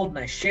bold and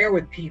I share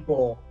with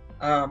people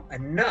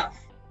enough,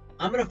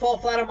 I'm going to fall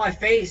flat on my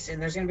face,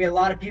 and there's going to be a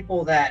lot of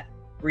people that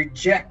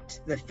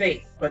reject the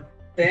faith. But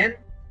then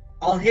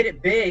I'll hit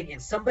it big,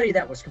 and somebody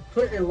that was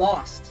completely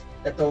lost,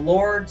 that the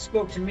Lord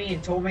spoke to me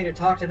and told me to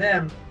talk to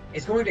them,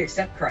 is going to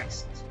accept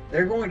Christ.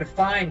 They're going to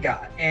find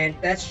God. And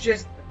that's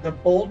just the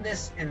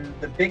boldness and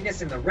the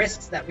bigness and the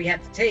risks that we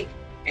have to take.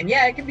 And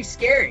yeah, it can be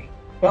scary,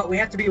 but we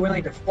have to be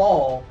willing to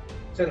fall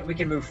so that we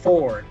can move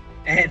forward.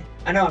 And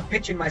I know I'm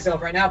pitching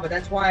myself right now, but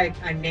that's why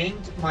I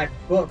named my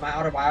book, my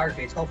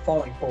autobiography. It's called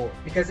Falling Forward,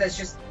 because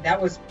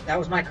that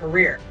was my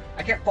career.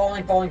 I kept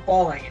falling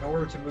in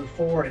order to move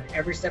forward in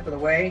every step of the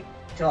way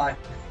until I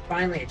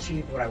finally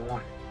achieved what I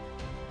wanted.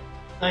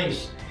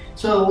 Nice.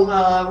 So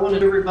I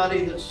wanted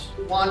everybody that's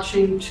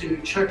watching to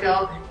check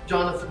out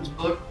Jonathan's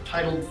book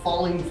titled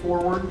Falling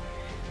Forward,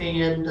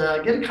 and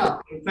get a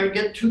copy. In fact,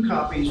 get 2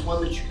 copies,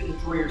 one that you can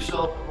enjoy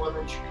yourself and one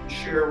that you can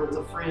share with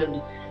a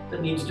friend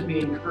that needs to be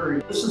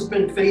encouraged. This has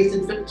been Faith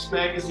and Fitness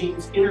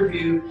Magazine's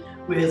interview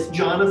with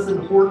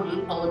Jonathan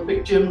Horton,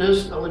 Olympic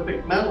gymnast,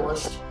 Olympic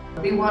medalist.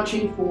 Be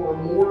watching for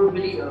more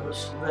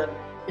videos that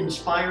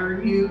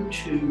inspire you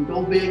to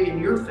go big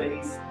in your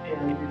faith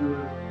and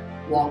your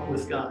walk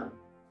with God.